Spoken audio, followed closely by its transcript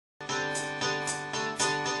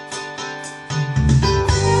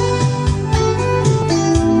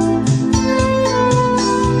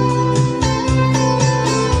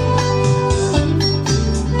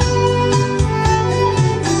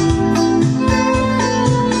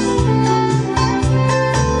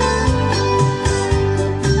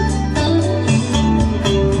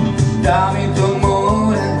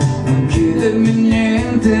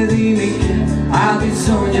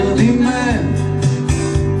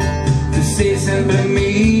sei sempre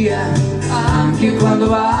mia, anche quando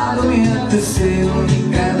vado via, tu sei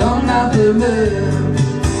l'unica donna per me.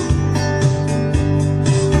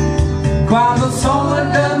 Quando sono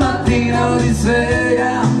da mattina di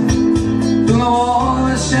sveglia, tu non vuoi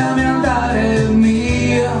lasciarmi andare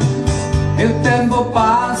via, e il tempo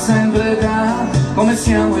passa in fretta, come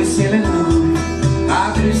siamo insieme noi.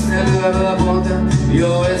 A Cristo la volta,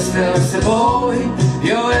 io resterò se vuoi,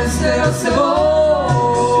 io resterò se vuoi.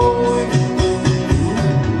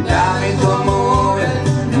 Dammi il tuo amore,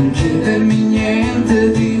 non chiedermi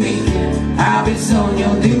niente, dimmi che hai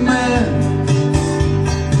bisogno di me.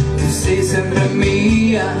 Sei sempre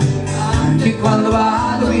mia, anche quando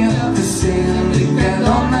vado via, tu sei l'unica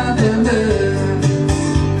donna per me.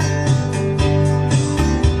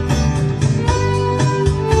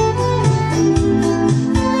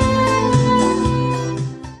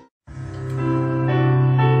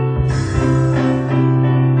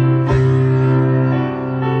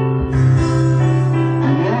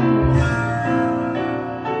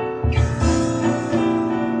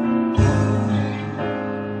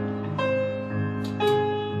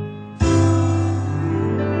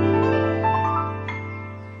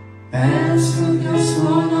 Penso che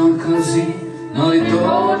sono così, non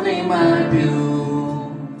ritorni mai più.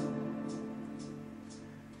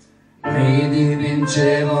 Mi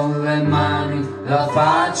dipingevo le mani, la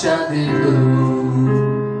faccia di blu.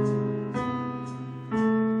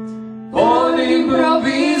 Poi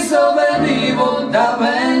d'improvviso venivo da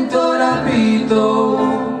vento rapito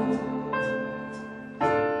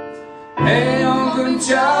e non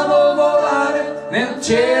cominciavo a volare nel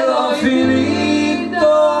cielo finito.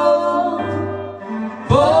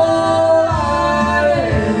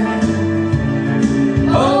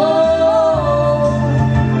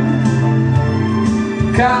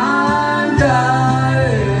 Cantare,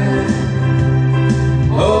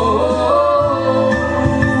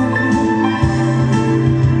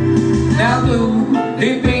 nel blu,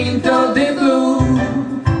 dipinto di blu,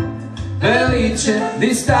 felice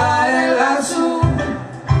di stare lassù,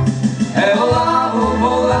 e volavo,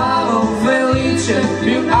 volavo, felice,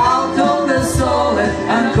 più alto del sole,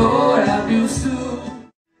 ancora più su.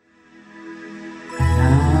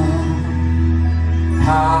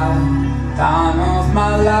 Time of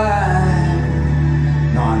my life,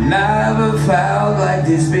 no, I never felt like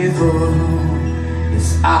this before.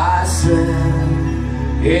 Yes, I swear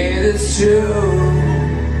it is true,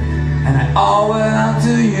 and I owe it up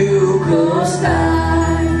to you, 'cause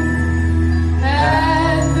I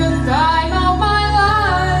had the time of my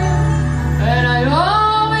life, and I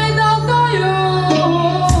owe it up to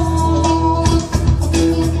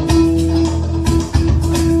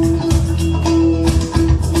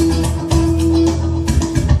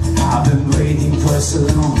so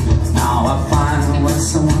long. Now I find when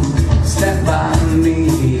someone step by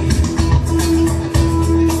me.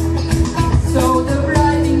 So the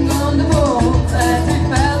writing on the wall, as we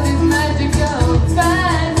felt this magical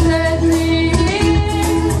fantasy.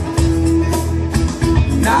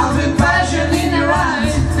 Now the passion in your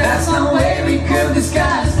eyes, there's no way we could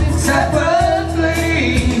disguise it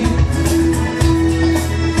separately.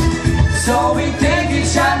 So we take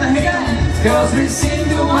each other hand, 'cause we seem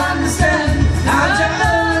to understand. I just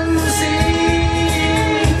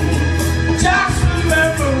see, just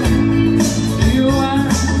remember, you are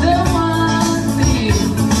the one thing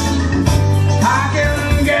I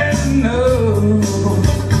can get no.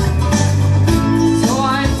 So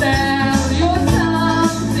I tell you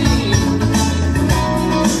something,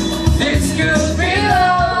 this could be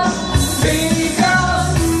love,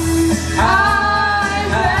 because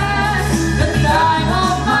I've had the time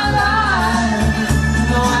of my life.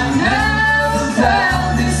 No, I never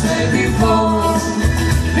felt this way before.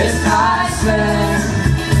 Yes, I swear,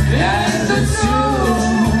 and the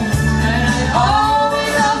truth, and I owe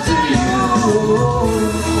it up to you.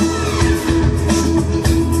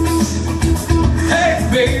 Hey,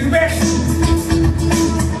 baby,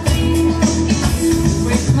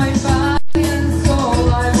 with my body and soul,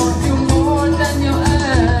 I want you more than you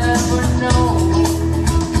ever know.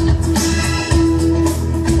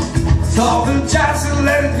 So we'll just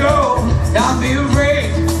let it go. Don't be afraid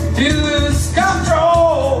to lose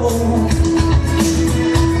control.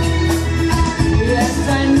 Yes,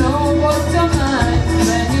 I know what's on mind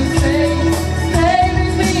when you say, stay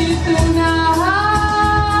with me tonight.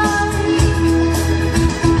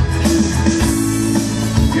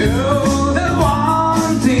 You're the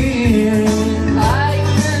one thing I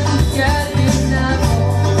can't get enough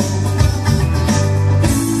of.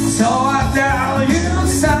 So I tell you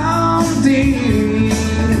something.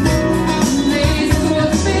 This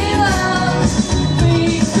could be love,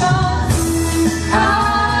 because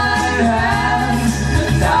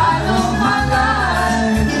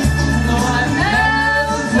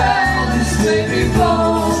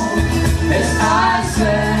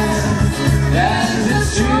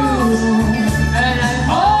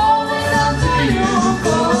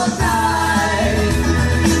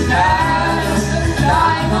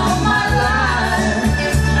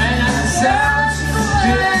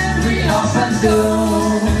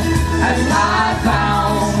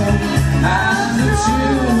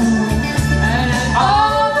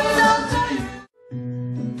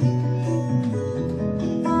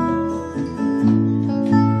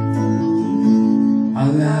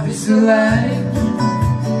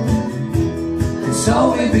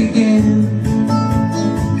so we begin.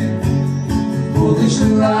 Foolish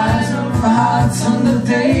lies on our hearts on the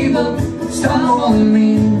table, stumbling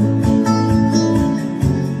in.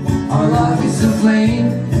 Our love is a flame,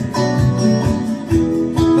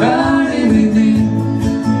 burning within.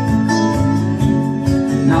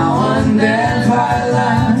 Now and then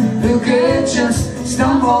twilight will catch us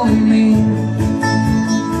stumbling in.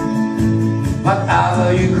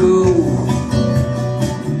 Whatever you go,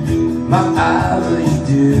 whatever you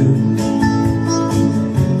do,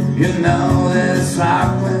 you know this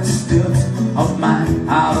reckless depth of mine,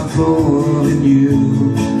 I'm falling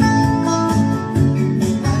you.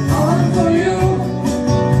 I'm for you,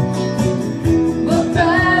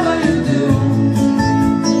 whatever you do.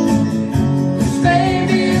 'Cause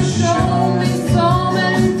baby, you show me so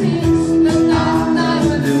many things that I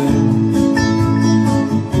never do.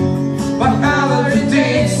 Whatever it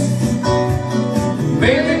takes,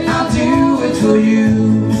 baby, I'll do it for you.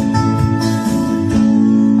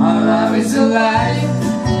 Our love is alive,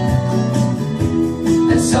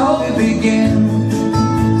 and so we begin.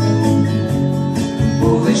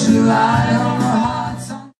 Foolishly lie on our hearts.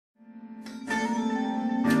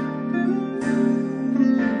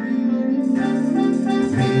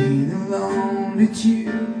 Being alone with you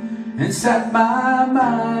inside my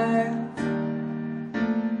mind,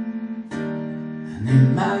 and in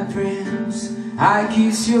my dreams I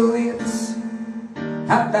kiss your lips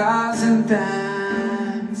 1,000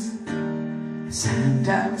 times.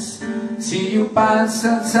 Sometimes see you pass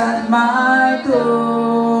outside my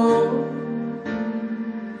door.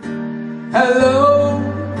 Hello,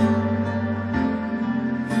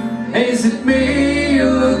 is it me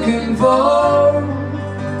you're looking for?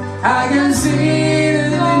 I can see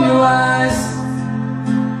it in your eyes,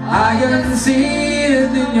 I can see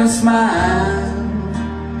it in your smile.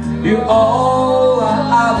 You're all I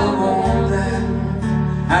ever wanted,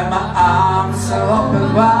 and my arms are open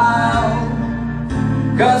wide.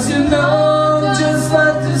 'Cause you know just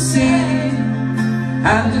what to say,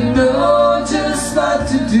 and you know just what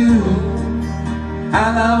to do.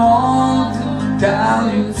 And I want to tell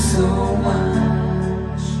you so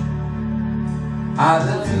much, I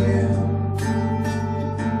love you.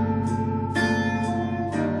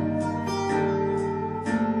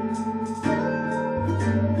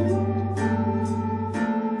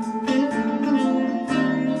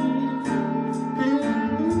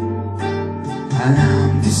 I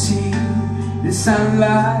long to see the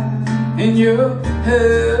sunlight in your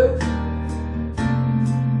hair,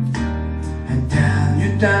 and tell you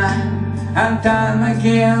time and time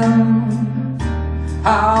again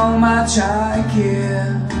how much I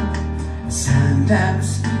care. Sometimes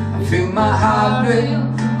I feel my heart will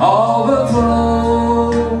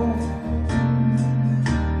overflow.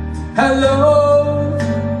 Hello,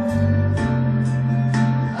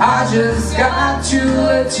 I just got to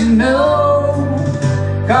let you know,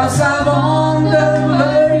 'cause I wonder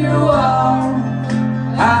where you are,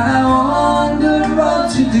 and I wonder what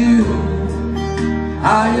you do.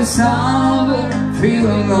 Are you somewhere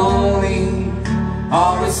feeling lonely,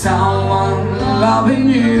 or is someone loving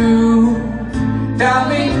you? Tell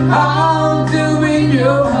me how to win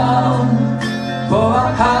your heart, for I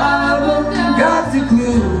haven't got the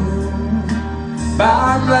clue.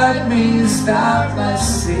 But let me start by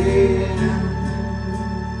saying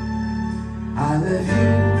I love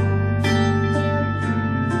you.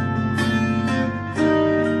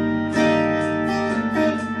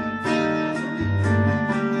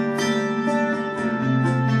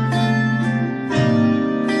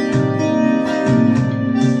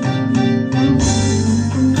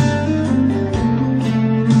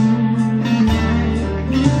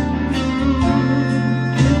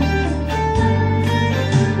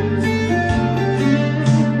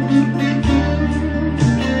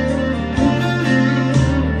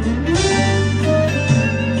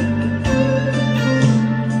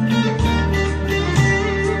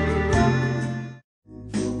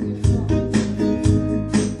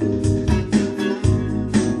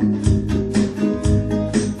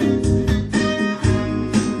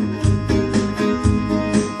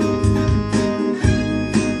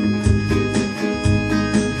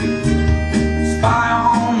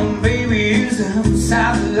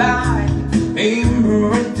 Satellite,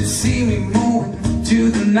 aiming to see me moving to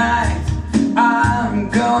the night. I'm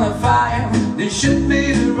gonna fire, this should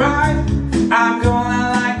be the right. I'm gonna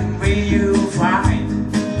like the way you find.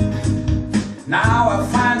 Now I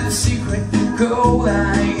find the secret code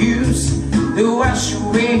I use to wash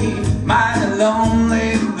away my lonely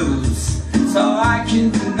blues, so I can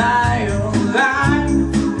deny your lie.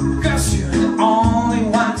 'Cause you're the only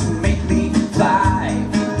one to make me fly.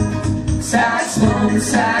 Saxophone,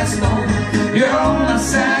 saxophone, you're my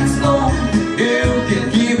saxophone. You can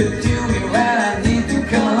give it to me when I need to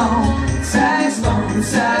come along. Saxophone,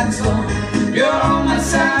 saxophone, you're my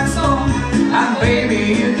saxophone. And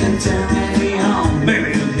baby, you can turn me on.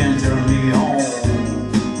 Baby, you can turn me on.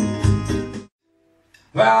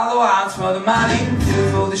 Well, the ones for the money, two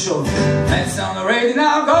for the show. Let's on the radio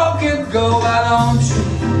now, go kid, go. Why don't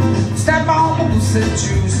you step on my blue set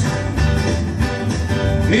shoes?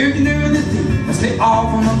 You can do anything, but stay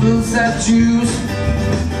off on my blue set shoes.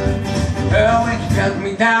 Well, when you cut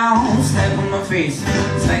me down, step on my face,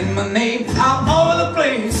 say my name all over the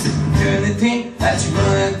place. Do anything that you're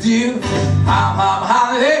gonna do. I'm on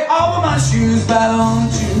holiday over my shoes. Why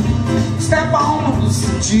don't you step on my blue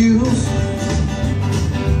set shoes?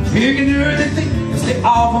 You can do anything, but stay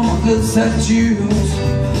off on my blue set shoes.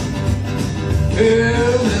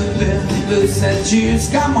 Blue set shoes,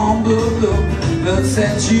 come on, blue, blue. Blue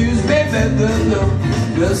set shoes, baby, blue,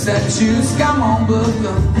 blue. Blue set shoes, come on, blue,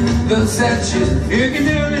 blue. Blue set shoes, you can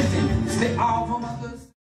do anything, stay off on my blue.